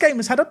Batumba. This game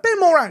has had a bit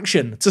more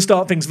action to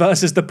start things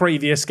versus the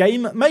previous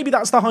game. Maybe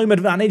that's the home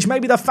advantage.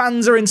 Maybe the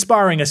fans are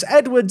inspiring us.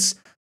 Edwards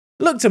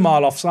looked a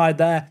mile offside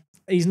there.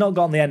 He's not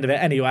gotten the end of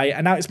it anyway.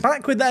 And now it's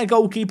back with their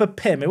goalkeeper,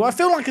 Pim, who I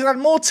feel like has had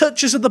more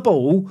touches of the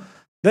ball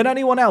than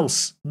anyone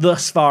else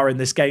thus far in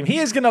this game. He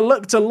is going to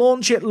look to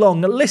launch it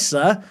long.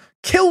 Lissa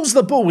kills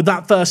the ball with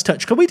that first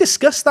touch. Can we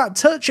discuss that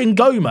touch? In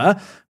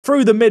Goma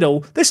through the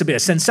middle. This would be a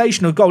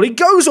sensational goal. He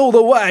goes all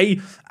the way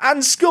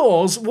and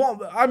scores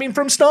what, I mean,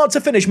 from start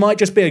to finish might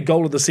just be a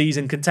goal of the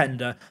season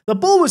contender. The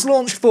ball was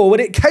launched forward.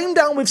 It came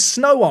down with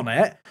snow on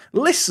it.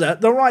 Lissa,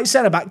 the right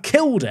centre-back,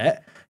 killed it.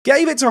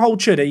 Gave it to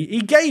Holchuddy.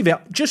 He gave it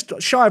just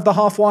shy of the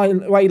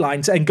halfway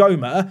line to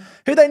Ngoma,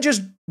 who then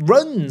just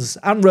runs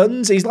and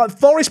runs. He's like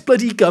Forrest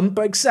bloody Gump,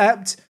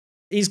 except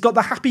he's got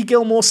the Happy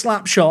Gilmore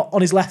slap shot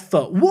on his left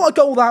foot. What a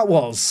goal that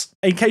was.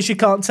 In case you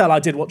can't tell, I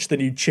did watch the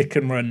new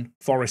Chicken Run,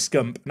 Forrest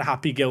Gump and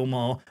Happy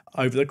Gilmore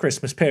over the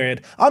Christmas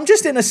period. I'm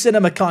just in a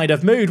cinema kind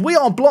of mood. We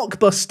are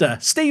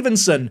blockbuster.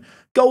 Stevenson,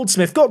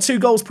 Goldsmith, got 2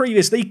 goals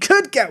previously.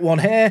 Could get one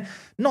here.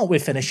 Not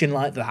with finishing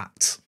like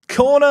that.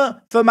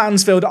 Corner for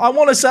Mansfield. I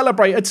want to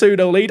celebrate a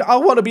 2-0 lead. I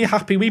want to be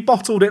happy. We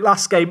bottled it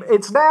last game.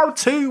 It's now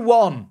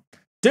 2-1.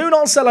 Do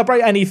not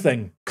celebrate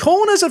anything.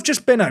 Corners have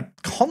just been a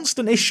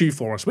constant issue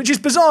for us, which is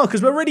bizarre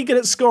because we're really good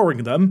at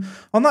scoring them.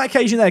 On that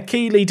occasion there,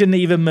 Keeley didn't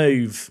even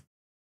move.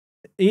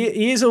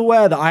 He is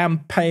aware that I am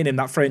paying him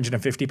that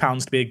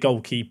 £350 to be a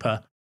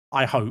goalkeeper,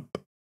 I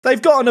hope.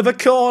 They've got another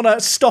corner.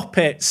 Stop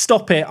it.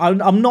 Stop it.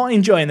 I'm not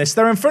enjoying this.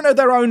 They're in front of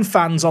their own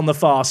fans on the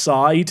far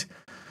side.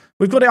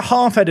 We've got it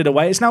half-headed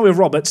away. It's now with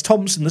Roberts,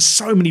 Thompson. There's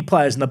so many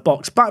players in the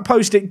box. Back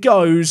post it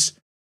goes.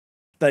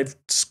 They've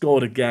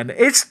scored again.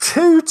 It's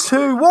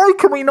 2-2. Why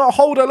can we not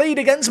hold a lead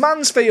against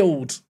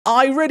Mansfield?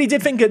 I really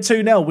did think at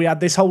 2-0 we had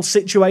this whole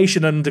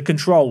situation under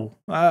control.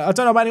 I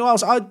don't know about anyone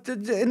else.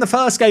 In the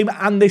first game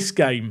and this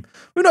game.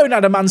 We've not even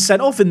had a man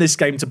sent off in this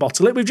game to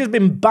bottle it. We've just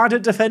been bad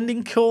at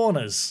defending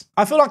corners.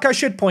 I feel like I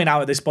should point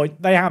out at this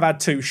point, they have had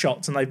 2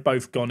 shots and they've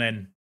both gone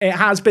in. It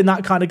has been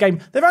that kind of game.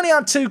 They've only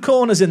had 2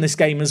 corners in this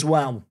game as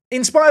well.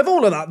 In spite of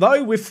all of that,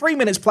 though, with 3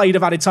 minutes played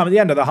of added time at the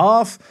end of the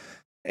half,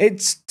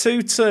 it's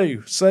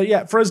 2-2. So,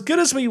 yeah, for as good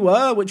as we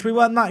were, which we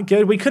weren't that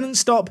good, we couldn't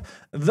stop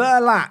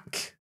their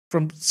lack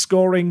from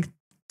scoring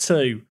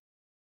 2.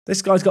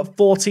 This guy's got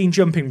 14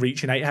 jumping,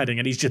 reaching, 8 heading,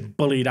 and he's just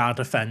bullied our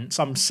defence.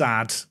 I'm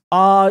sad.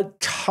 I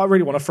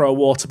really want to throw a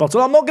water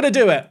bottle. I'm not going to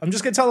do it. I'm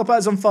just going to tell the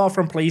players I'm far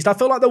from pleased. I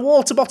feel like the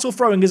water bottle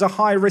throwing is a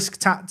high-risk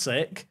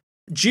tactic.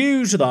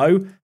 Jude,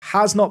 though,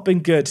 has not been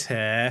good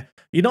here.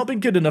 You've not been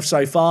good enough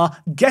so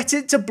far. Get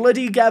it to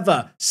bloody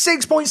together.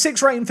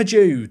 6.6 rating for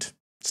Jude.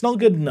 It's not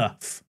good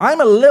enough. I'm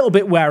a little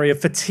bit wary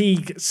of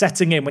fatigue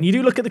setting in. When you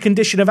do look at the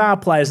condition of our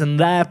players and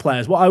their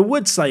players, what I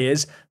would say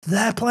is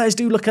their players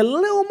do look a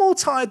little more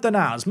tired than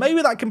ours.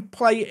 Maybe that can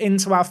play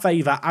into our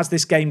favour as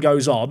this game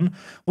goes on.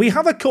 We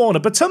have a corner.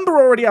 Batumba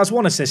already has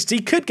 1 assist. He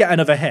could get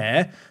another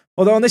here.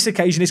 Although on this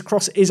occasion, his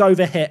cross is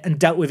overhit and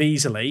dealt with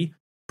easily.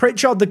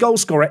 Pritchard, the goal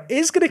scorer,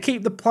 is going to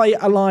keep the play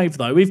alive,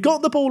 though. We've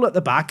got the ball at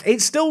the back.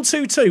 It's still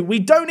 2-2. We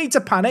don't need to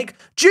panic.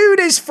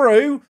 Jude is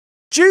through.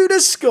 Jude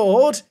has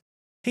scored.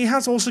 He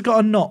has also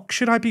got a knock.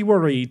 Should I be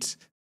worried?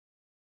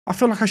 I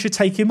feel like I should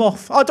take him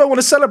off. I don't want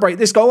to celebrate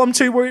this goal. I'm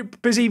too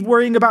busy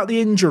worrying about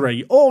the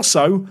injury.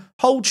 Also,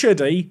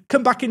 Holchuddy,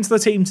 come back into the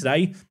team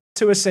today.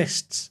 2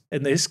 assists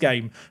in this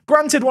game.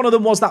 Granted, one of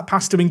them was that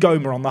pass to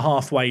Ngoma on the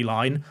halfway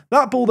line.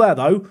 That ball there,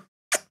 though,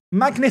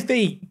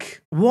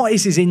 magnifique. What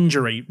is his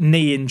injury?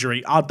 Knee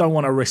injury. I don't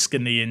want to risk a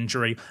knee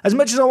injury. As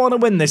much as I want to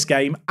win this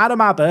game, Adam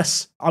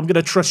Abbas, I'm going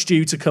to trust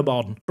you to come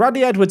on.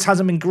 Bradley Edwards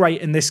hasn't been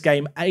great in this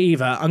game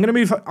either. I'm going to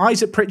move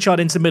Isaac Pritchard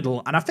into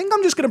middle, and I think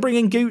I'm just going to bring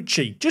in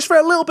Gucci, just for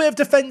a little bit of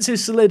defensive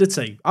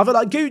solidity. I feel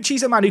like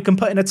Gucci's a man who can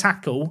put in a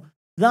tackle.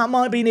 That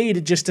might be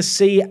needed just to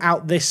see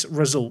out this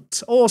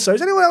result. Also,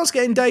 is anyone else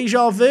getting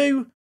deja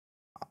vu?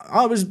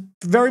 I was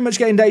very much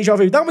getting deja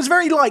vu. That was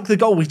very like the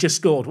goal we just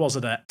scored,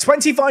 wasn't it?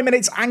 25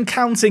 minutes and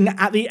counting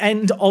at the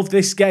end of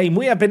this game.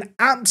 We have been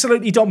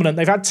absolutely dominant.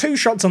 They've had 2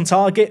 shots on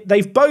target.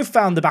 They've both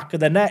found the back of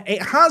the net.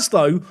 It has,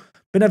 though,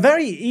 been a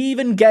very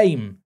even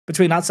game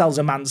between ourselves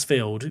and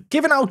Mansfield.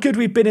 Given how good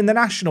we've been in the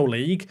National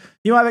League,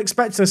 you might have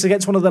expected us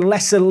against one of the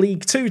lesser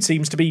League 2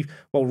 teams to be,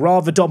 well,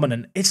 rather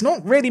dominant. It's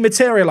not really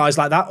materialised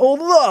like that,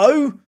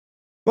 although...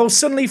 well,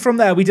 suddenly from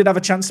there, we did have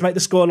a chance to make the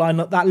scoreline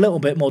look that little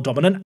bit more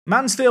dominant.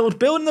 Mansfield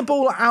building the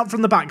ball out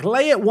from the back,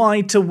 lay it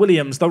wide to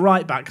Williams, the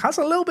right back, has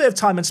a little bit of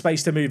time and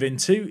space to move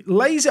into,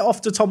 lays it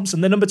off to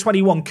Thompson, the number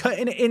 21,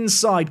 cutting it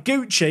inside.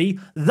 Gucci,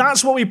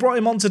 that's what we brought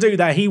him on to do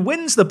there. He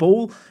wins the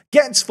ball,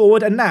 gets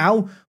forward, and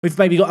now we've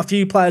maybe got a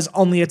few players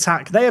on the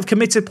attack. They have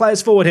committed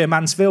players forward here,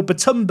 Mansfield.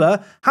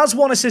 Batumba has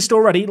 1 assist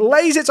already,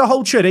 lays it to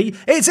Holchuddy.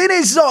 It's in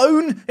his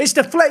zone. It's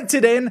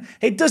deflected in.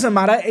 It doesn't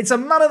matter. It's a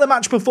man of the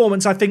match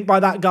performance, I think, by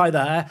that guy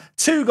there.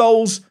 2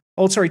 goals.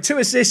 Oh, sorry, 2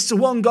 assists,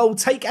 1 goal.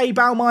 Take a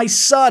bow, my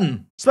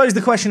son. Suppose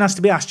the question has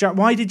to be asked, Jack,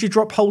 why did you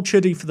drop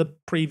Holchuddy for the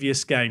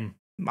previous game?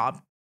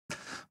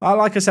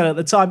 Like I said at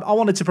the time, I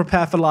wanted to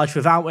prepare for life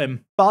without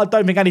him, but I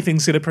don't think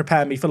anything's going to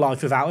prepare me for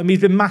life without him.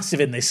 He's been massive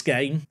in this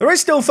game. There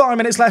is still 5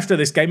 minutes left of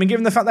this game, and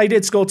given the fact they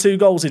did score 2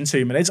 goals in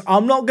 2 minutes,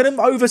 I'm not going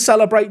to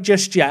over-celebrate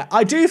just yet.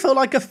 I do feel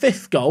like a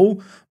 5th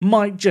goal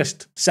might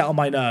just settle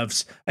my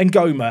nerves. And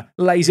Goma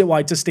lays it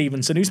wide to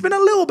Stevenson, who's been a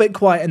little bit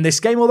quiet in this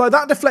game, although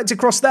that deflected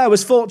cross there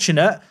was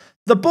fortunate.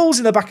 The ball's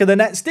in the back of the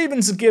net.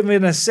 Stevenson's given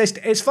an assist.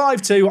 It's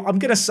 5-2. I'm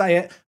going to say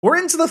it. We're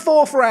into the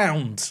 4th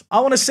round. I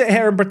want to sit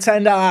here and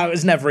pretend it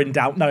was never in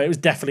doubt. No, it was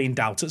definitely in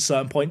doubt at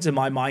certain points in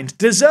my mind.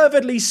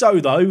 Deservedly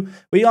so, though.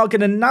 We are going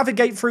to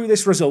navigate through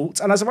this result.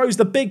 And I suppose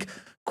the big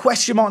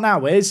question mark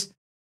now is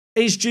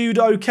Jude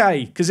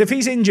okay? Because if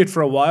he's injured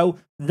for a while,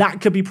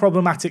 that could be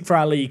problematic for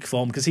our league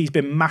form because he's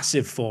been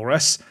massive for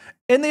us.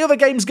 In the other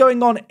games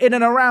going on in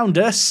and around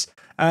us,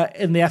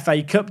 in the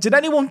FA Cup, did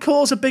anyone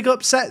cause a big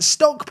upset?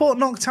 Stockport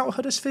knocked out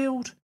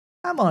Huddersfield?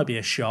 That might be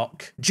a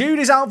shock. Jude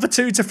is out for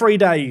 2 to 3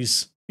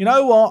 days. You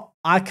know what?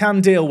 I can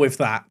deal with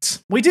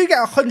that. We do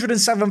get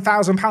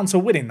 £107,000 for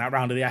winning that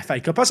round of the FA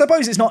Cup. I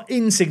suppose it's not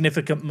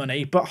insignificant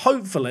money, but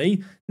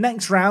hopefully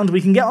next round we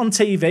can get on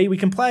TV, we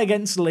can play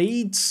against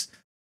Leeds,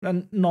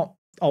 and not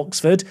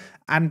Oxford,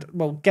 and,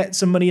 well, get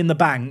some money in the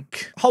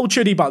bank.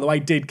 Holchuddy, by the way,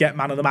 did get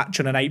man of the match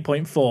on an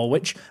 8.4,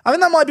 which I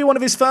think that might be one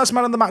of his first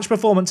man of the match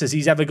performances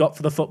he's ever got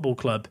for the football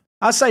club.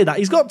 I say that.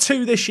 He's got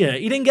 2 this year.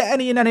 He didn't get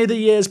any in any of the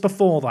years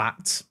before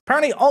that.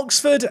 Apparently,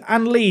 Oxford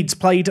and Leeds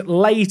played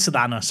later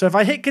than us, so if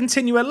I hit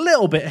continue a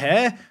little bit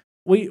here,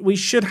 we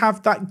should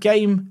have that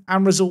game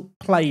and result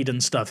played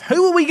and stuff.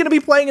 Who are we going to be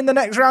playing in the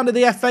next round of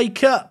the FA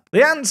Cup?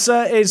 The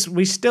answer is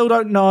we still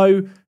don't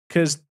know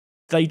because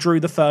they drew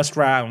the first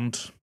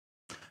round.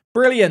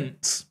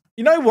 Brilliant.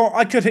 You know what?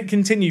 I could hit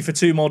continue for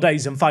 2 more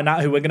days and find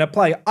out who we're going to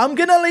play. I'm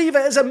going to leave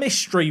it as a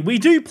mystery. We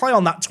do play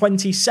on that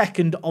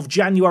 22nd of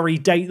January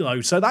date,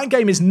 though, so that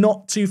game is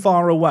not too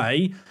far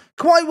away.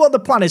 Quite what the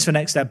plan is for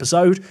next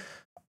episode,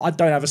 I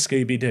don't have a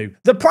Scooby-Doo.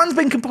 The plan's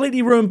been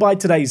completely ruined by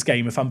today's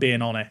game, if I'm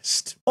being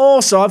honest.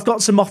 Also, I've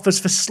got some offers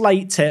for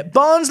Slate tip.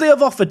 Barnsley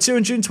have offered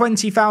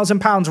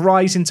 £220,000,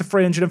 rising to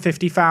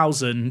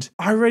 £350,000.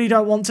 I really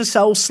don't want to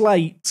sell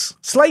Slate.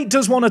 Slate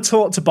does want to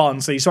talk to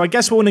Barnsley, so I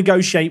guess we'll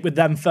negotiate with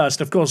them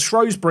first. Of course,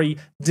 Shrewsbury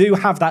do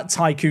have that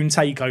tycoon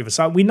takeover,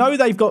 so we know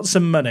they've got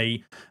some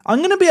money. I'm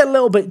going to be a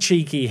little bit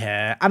cheeky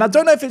here, and I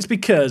don't know if it's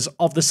because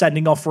of the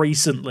sending off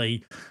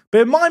recently,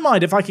 but in my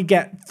mind, if I could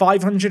get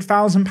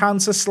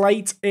 £500,000 to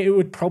Slate, it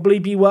would probably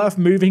be worth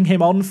moving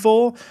him on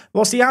for.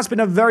 Whilst he has been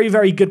a very,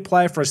 very good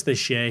player for us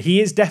this year, he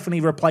is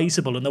definitely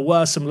replaceable, and there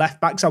were some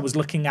left-backs I was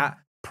looking at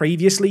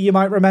previously, you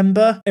might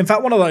remember. In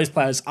fact, one of those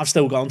players I've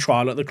still got on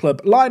trial at the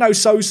club. Lino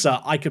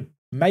Sosa, I could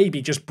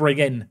maybe just bring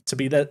in to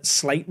be the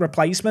Slate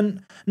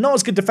replacement. Not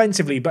as good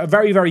defensively, but a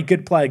very, very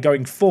good player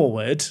going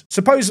forward.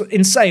 Suppose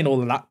in saying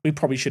all of that, we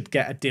probably should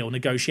get a deal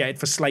negotiated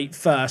for Slate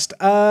first.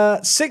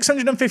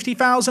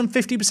 650,000,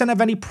 50%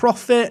 of any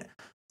profit.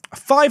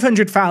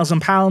 £500,000,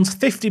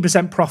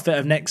 50% profit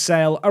of next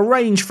sale.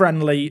 Arrange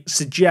friendly,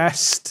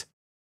 suggest.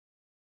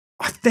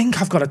 I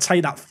think I've got to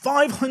take that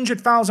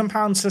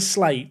 £500,000 to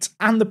Slate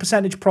and the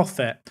percentage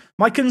profit.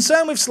 My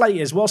concern with Slate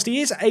is, whilst he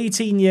is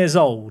 18 years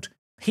old,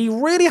 he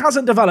really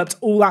hasn't developed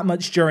all that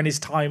much during his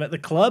time at the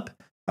club.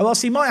 And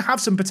whilst he might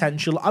have some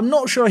potential, I'm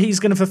not sure he's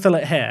going to fulfill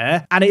it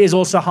here. And it is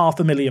also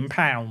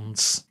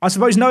 £500,000. I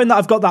suppose knowing that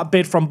I've got that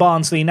bid from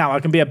Barnsley now, I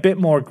can be a bit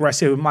more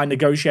aggressive with my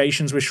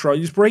negotiations with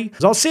Shrewsbury.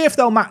 So I'll see if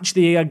they'll match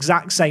the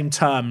exact same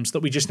terms that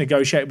we just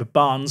negotiated with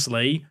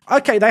Barnsley.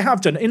 Okay, they have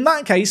done. In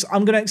that case,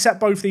 I'm going to accept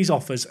both these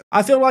offers.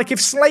 I feel like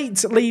if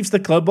Slate leaves the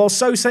club, while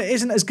Sosa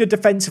isn't as good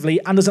defensively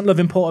and doesn't love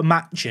important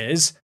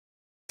matches,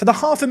 for the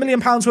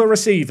 £500,000 we're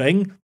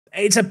receiving,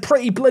 it's a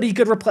pretty bloody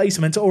good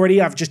replacement to already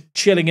have just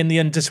chilling in the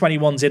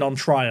under-21s in on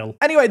trial.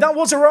 Anyway, that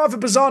was a rather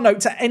bizarre note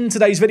to end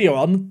today's video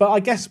on, but I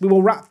guess we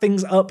will wrap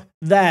things up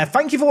there.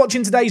 Thank you for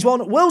watching today's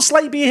one. Will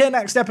Slate be here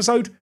next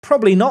episode?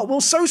 Probably not.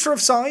 Will Sosa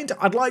have signed?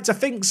 I'd like to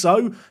think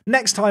so.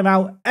 Next time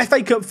out,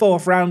 FA Cup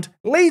 4th round,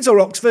 Leeds or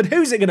Oxford,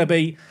 who's it going to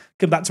be?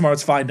 Come back tomorrow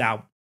to find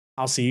out.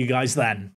 I'll see you guys then.